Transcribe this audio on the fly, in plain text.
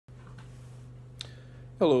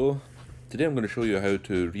Hello, today I'm going to show you how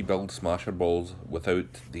to rebuild smasher balls without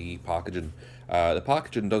the packaging. The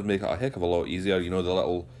packaging does make it a heck of a lot easier, you know, the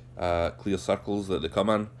little clear circles that they come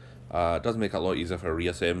in. It does make it a lot easier for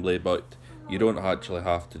reassembly, but you don't actually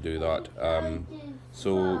have to do that.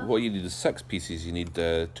 So what you need is 6 pieces. You need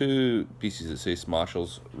 2 pieces that say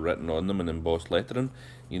smashers written on them in embossed lettering.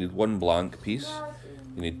 You need 1 blank piece.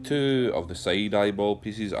 You need 2 of the side eyeball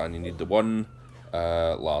pieces, and you need the 1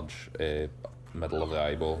 large middle of the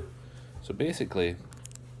eyeball. So basically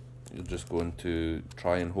you're just going to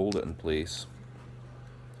try and hold it in place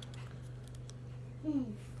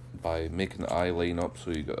by making the eye line up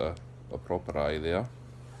so you got a proper eye there.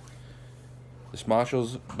 The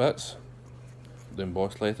smashers bits, the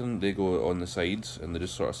embossed lettering, they go on the sides and they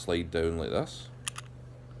just sort of slide down like this.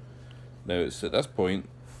 Now it's at this point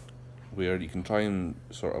where you can try and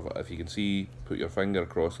sort of, if you can see, put your finger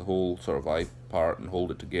across the whole sort of eye part and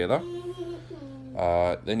hold it together.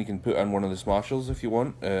 Then you can put in one of the smashers if you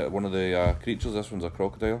want, one of the creatures. This one's a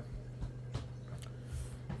crocodile.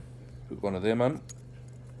 Put one of them in.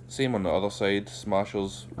 Same on the other side,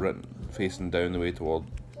 smashers written facing down the way towards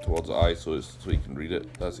the eye, so you can read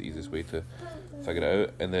it. That's the easiest way to figure it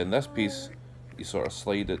out. And then this piece, you sort of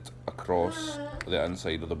slide it across the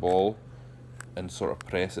inside of the ball and sort of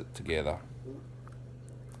press it together.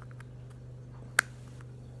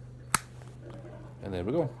 And there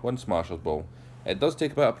we go, 1 smasher's ball. It does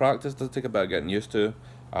take a bit of practice, does take a bit of getting used to.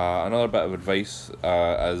 Another bit of advice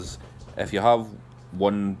is if you have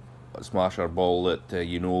 1 smasher ball that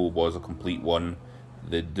you know was a complete one,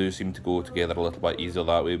 they do seem to go together a little bit easier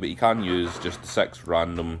that way, but you can use just 6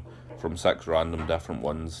 random different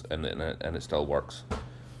ones and it still works.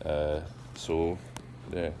 So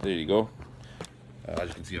there you go. As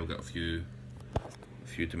you can see, I've got a few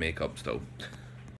to make up still.